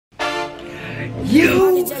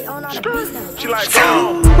You. She like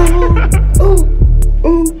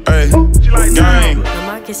hey, she like gang.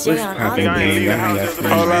 What's poppin', gang?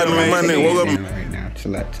 All out of my money. Woke up. Right now,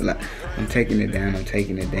 chill out. I'm taking it down.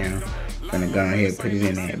 Gonna go ahead and put it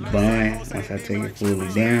in that bun once I take it fully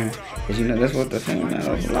down. Cause you know that's what the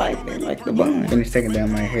females like. They like the bun. Finish taking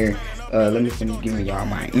down my hair. Let me finish giving y'all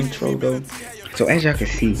my intro though. So as y'all can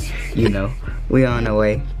see, you know, we on the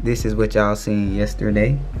way. This is what y'all seen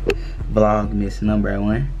yesterday.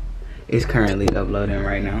 Vlogmas1. It's currently uploading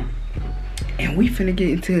right now. And we finna get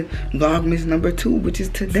into Vlogmas #2, which is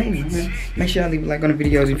today, man. Make sure y'all leave a like on the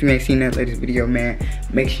videos if you ain't seen that latest video, man.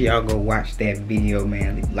 Make sure y'all go watch that video,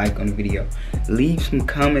 man. Leave a like on the video. Leave some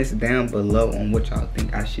comments down below on what y'all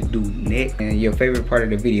think I should do next. And your favorite part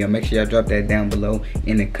of the video, make sure y'all drop that down below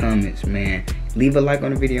in the comments, man. Leave a like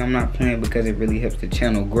on the video. I'm not playing because it really helps the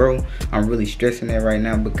channel grow. I'm really stressing that right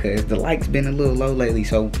now because the likes been a little low lately.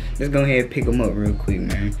 So let's go ahead and pick them up real quick,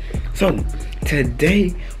 man. So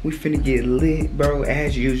today we finna get lit, bro.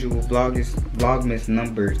 As usual, Vlogmas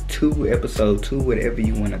 #2, episode 2, whatever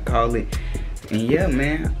you wanna call it. And yeah,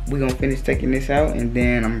 man, we gonna finish taking this out, and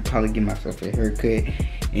then I'm gonna probably give myself a haircut,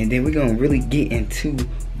 and then we gonna really get into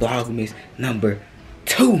Vlogmas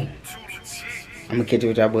 #2. I'm gonna catch you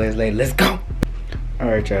with y'all boys later. Let's go.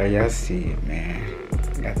 Alright, y'all see it, man.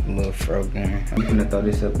 Got the little fro going. I'm gonna throw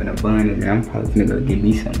this up in a bun, and then I'm probably gonna go get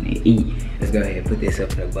me something to eat. Let's go ahead and put this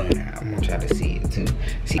up in a bun. I'm gonna try to see it too.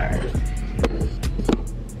 See, alright.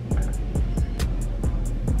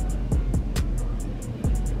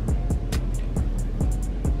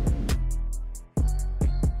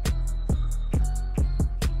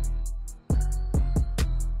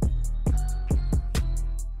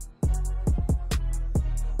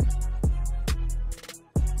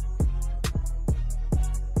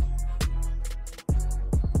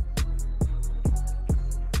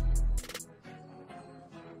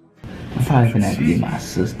 I'm probably gonna have to get my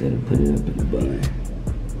sister to put it up in the bun,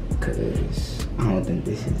 cause I don't think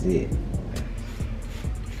this is it.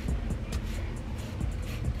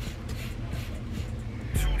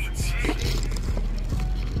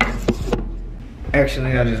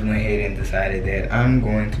 Actually, I just went ahead and decided that I'm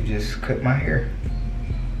going to just cut my hair.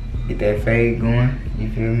 Get that fade going, you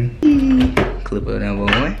feel me? Clipper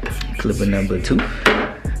 #1, clipper #2.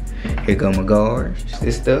 Here go my guards.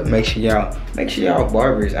 This stuff, make sure y'all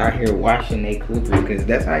barbers out here washing their clippers, because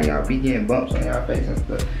that's how y'all be getting bumps on y'all face and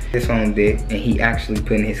stuff. This on deck, and he actually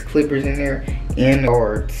putting his clippers in there and the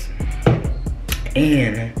guards.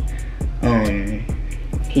 And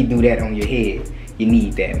he do that on your head. You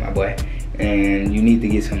need that, my boy. And you need to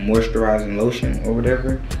get some moisturizing lotion or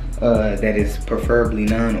whatever. That is preferably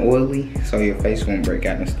non-oily, so your face won't break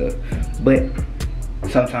out and stuff. But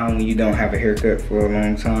sometimes when you don't have a haircut for a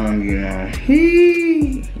long time, you know,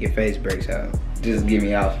 your face breaks out. Just give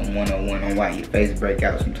me out some 101 on why your face break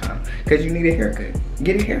out sometimes. Cause you need a haircut.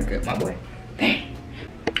 Get a haircut, my boy. Dang.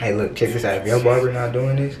 Hey, look, check this out. If your barber not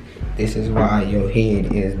doing this, this is why your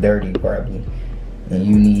head is dirty probably, and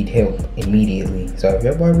you need help immediately. So if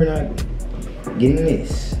your barber not getting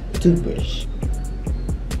this toothbrush,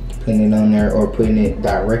 putting it on there, or putting it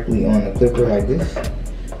directly on the clipper like this,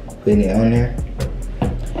 putting it on there,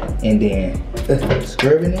 and then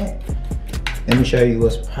scrubbing it. Let me show you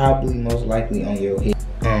what's probably most likely on your head.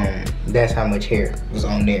 That's how much hair was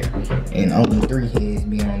on there, and only 3 heads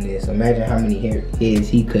be on this. Imagine how many heads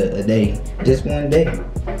he cut a day, just one day.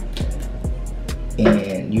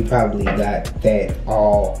 And you probably got that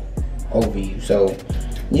all over you. So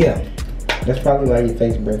yeah, that's probably why your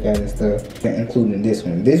face break out and stuff, including this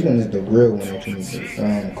one. This one is the real one that you need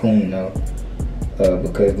to clean though.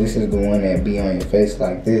 Because this is the one that be on your face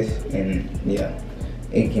like this, and yeah,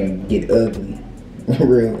 it can get ugly,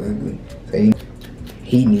 real ugly. So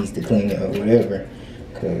he needs to clean it or whatever,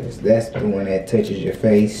 because that's the one that touches your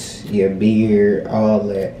face, your beard, all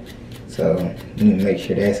that. So you need to make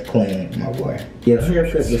sure that's clean, my boy. Your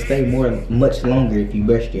haircut will stay much longer if you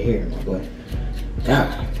brush your hair, my boy.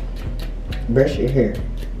 Brush your hair,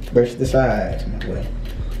 brush the sides, my boy.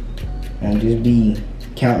 Don't just be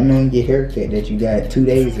counting on your haircut that you got 2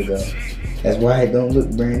 days ago. That's why it don't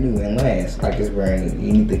look brand new and last like it's brand new.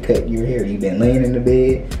 You need to cut your hair. You've been laying in the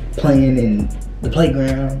bed, playing in the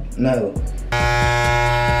playground. No.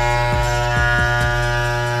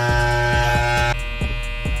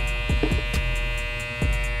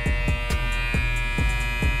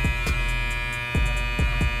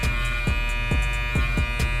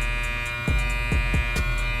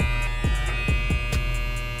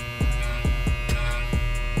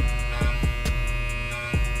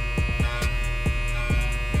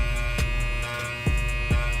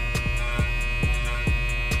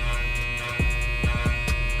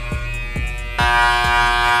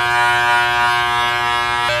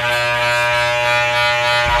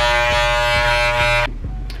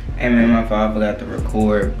 fault, I forgot to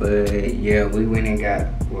record, but yeah, we went and got,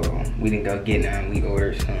 well, we didn't go get none, we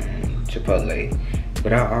ordered some Chipotle.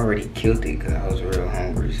 But I already killed it because I was real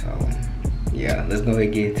hungry, so yeah, let's go ahead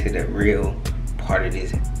and get to the real part of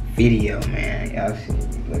this video, man. Y'all see me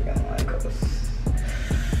looking like a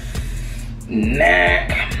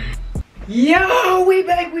snack. Yo, we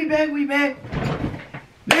back.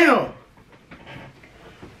 Now,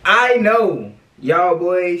 I know y'all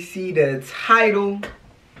boys see the title.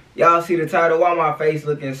 Y'all see the title. Why my face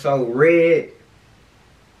looking so red?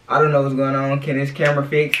 I don't know what's going on. Can this camera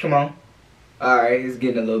fix? Come on. Alright, it's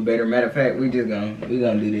getting a little better. Matter of fact, we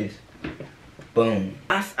gonna do this. Boom.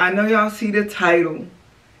 I know y'all see the title.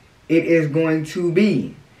 It is going to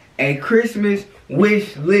be a Christmas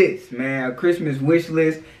wish list, man. A Christmas wish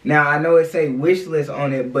list. Now, I know it say wish list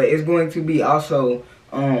on it, but it's going to be also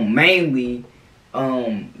mainly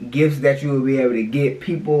gifts that you will be able to get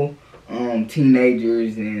people,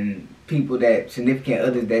 teenagers and people that significant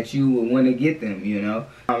others that you would want to get them, you know.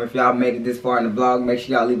 If y'all made it this far in the vlog, make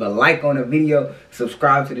sure y'all leave a like on the video,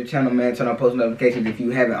 subscribe to the channel, man, turn on post notifications if you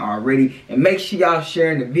haven't already, and make sure y'all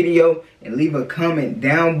sharing the video and leave a comment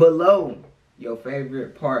down below your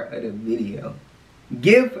favorite part of the video.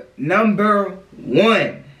 Gift number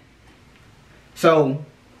 1. So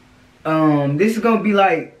this is gonna be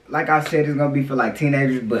like I said, it's gonna be for like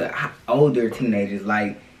teenagers, but older teenagers,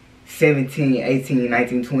 like 17, 18,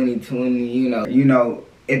 19, 20, you know,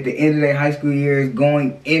 at the end of their high school years,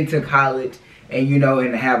 going into college, and you know,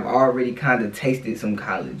 and have already kind of tasted some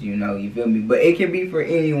college, you know, you feel me? But it can be for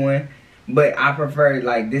anyone, but I prefer,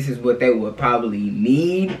 like, this is what they would probably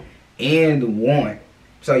need and want.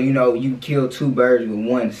 So, you know, you kill 2 birds with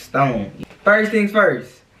 1 stone. First things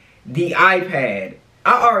first, the iPad.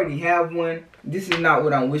 I already have one. This is not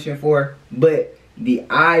what I'm wishing for, but the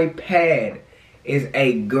iPad is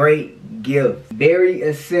a great gift. Very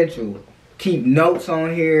essential. Keep notes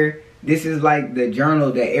on here. This is like the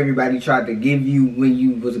journal that everybody tried to give you when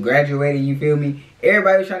you was graduating, you feel me?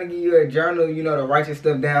 Everybody was trying to give you a journal, you know, to write your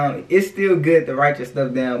stuff down. It's still good to write your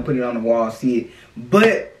stuff down, put it on the wall, see it.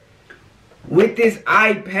 But with this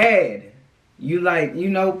iPad, you like, you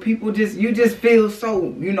know, people you just feel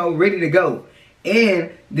so, you know, ready to go. And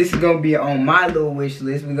this is gonna be on my little wish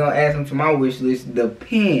list. We're gonna add them to my wish list, the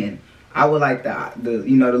pen. I would like the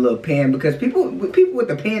you know, the little pen, because people with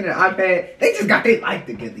the pen and the iPad, they just got their life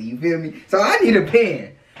together, you feel me? So I need a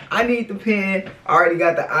pen. I need the pen. I already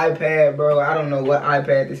got the iPad, bro. I don't know what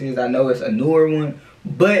iPad this is. I know it's a newer one,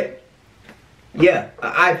 but yeah,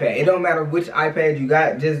 an iPad. It don't matter which iPad you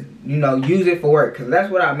got, just, you know, use it for work, because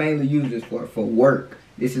that's what I mainly use this for work.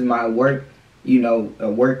 This is my work, you know, a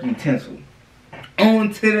work utensil.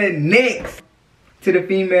 On to the next. To the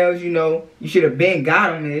females, you know, you should have been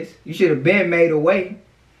got them this. You should have been made away.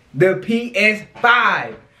 The PS5.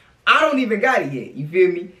 I don't even got it yet, you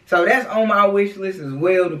feel me? So that's on my wish list as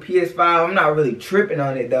well, the PS5. I'm not really tripping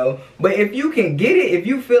on it though. But if you can get it, if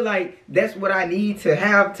you feel like that's what I need to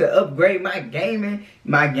have to upgrade my gaming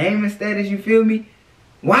status, you feel me?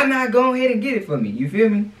 Why not go ahead and get it for me, you feel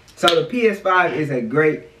me? So the PS5 is a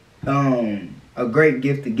great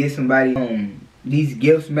gift to get somebody. These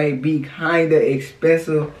gifts may be kind of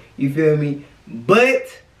expensive, you feel me? But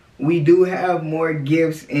we do have more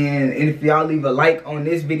gifts, and if y'all leave a like on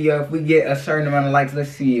this video, if we get a certain amount of likes, let's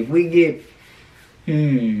see, if we get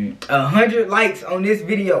 100 likes on this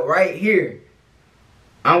video right here,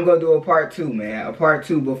 I'm gonna do a part 2, man. A part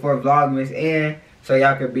 2 before Vlogmas end, so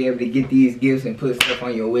y'all can be able to get these gifts and put stuff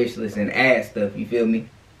on your wish list and add stuff, you feel me?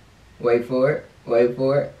 Wait for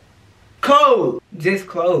it. Clothes! Just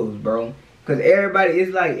clothes, bro. Because everybody,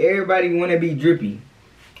 it's like everybody want to be drippy.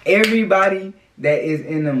 Everybody that is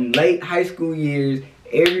in them late high school years,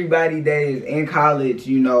 everybody that is in college,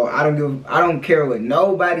 you know, I don't care what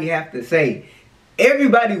nobody have to say.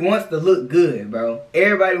 Everybody wants to look good, bro.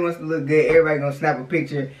 Everybody wants to look good. Everybody gonna snap a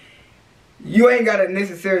picture. You ain't gotta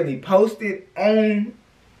necessarily post it on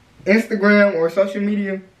Instagram or social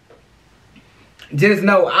media. Just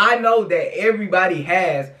know, I know that everybody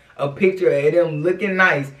has a picture of them looking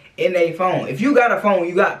nice in their phone. If you got a phone,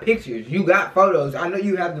 you got pictures, you got photos. I know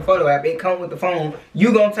you have the photo app. It comes with the phone.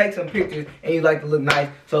 You gonna take some pictures and you like to look nice.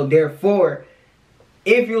 So therefore,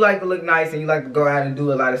 if you like to look nice and you like to go out and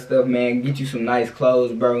do a lot of stuff, man, get you some nice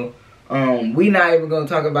clothes, bro. We not even gonna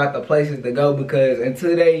talk about the places to go, because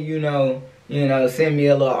until they, you know, send me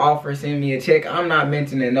a little offer, send me a check, I'm not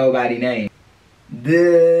mentioning nobody's name.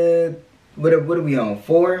 What are we on?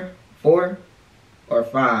 4 or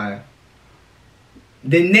 5?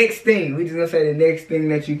 The next thing, we just gonna say the next thing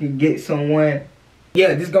that you can get someone.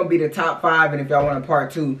 Yeah, this is gonna be the top 5, and if y'all want a part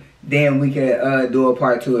 2, then we can do a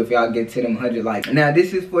part 2 if y'all get to them 100 likes. Now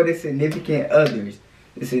this is for the significant others.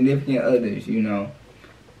 The significant others, you know.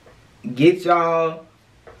 Get y'all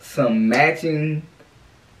some matching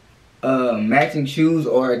shoes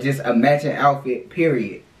or just a matching outfit,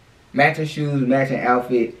 period. Matching shoes, matching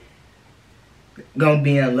outfit. Gonna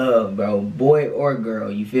be in love, bro. Boy or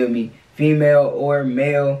girl, you feel me? Female or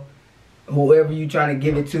male. Whoever you trying to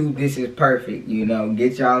give it to, this is perfect, you know.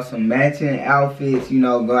 Get y'all some matching outfits, you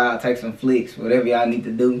know, go out, take some flicks, whatever y'all need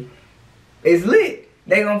to do. It's lit.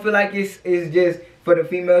 They gonna feel like it's just, for the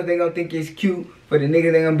females, they gonna think it's cute. For the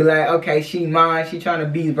niggas, they gonna be like, okay, she mine, she trying to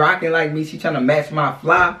be rocking like me, she trying to match my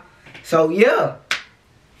fly. So, yeah.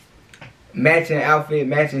 Matching outfit,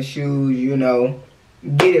 matching shoes, you know.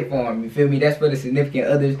 Get it for them, you feel me? That's for the significant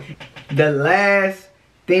others. The last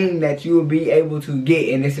thing that you will be able to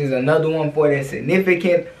get, and this is another one for the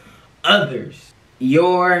significant others,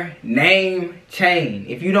 your name chain.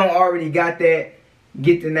 If you don't already got that,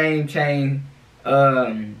 get the name chain.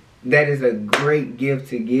 That is a great gift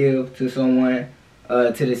to give to someone,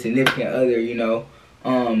 to the significant other, you know.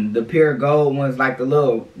 The pure gold ones, like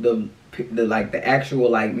the actual,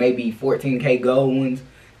 like maybe 14K gold ones,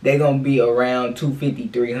 they gonna be around 250,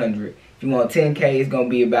 300. If you want 10K, it's gonna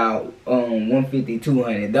be about 150,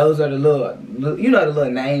 200. Those are the little, you know, the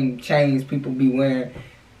little name chains people be wearing.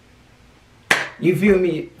 You feel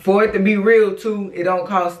me? For it to be real too, it don't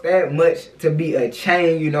cost that much to be a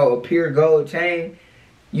chain, you know, a pure gold chain.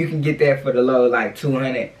 You can get that for the low, like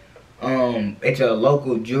 200. At your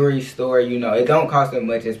local jewelry store, you know, it don't cost as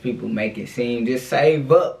much as people make it seem. Just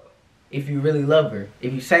save up if you really love her.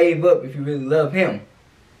 If you save up, if you really love him.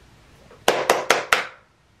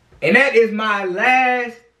 And that is my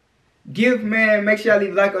last gift, man. Make sure y'all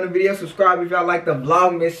leave a like on the video. Subscribe if y'all like the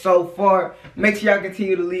Vlogmas so far. Make sure y'all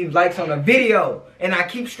continue to leave likes on the video. And I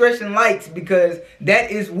keep stressing likes because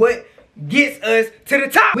that is what gets us to the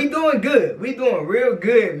top. We doing good. We doing real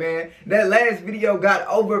good, man. That last video got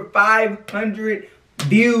over 500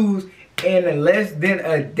 views in less than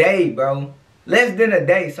a day, bro. Less than a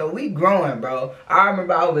day. So we growing, bro. I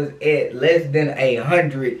remember I was at less than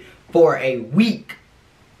 100 for a week.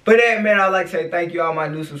 For that, man, I'd like to say thank you all my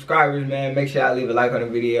new subscribers, man. Make sure y'all leave a like on the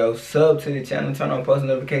video. Sub to the channel. Turn on post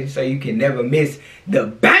notifications so you can never miss the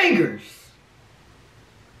bangers.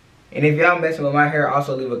 And if y'all messing with my hair,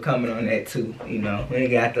 also leave a comment on that too. You know, we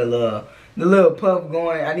got the little puff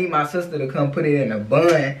going. I need my sister to come put it in a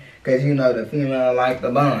bun. Because, you know, the female like the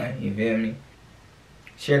bun. You feel me?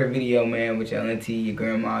 Share the video, man, with your auntie, your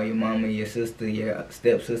grandma, your mama, your sister, your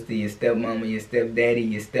stepsister, your stepmama, your stepdaddy,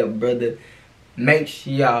 your stepbrother. Make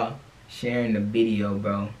sure y'all sharing the video,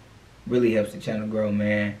 bro. Really helps the channel grow,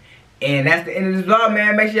 man. And that's the end of this vlog,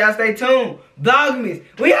 man. Make sure y'all stay tuned. Vlogmas,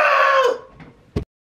 we out!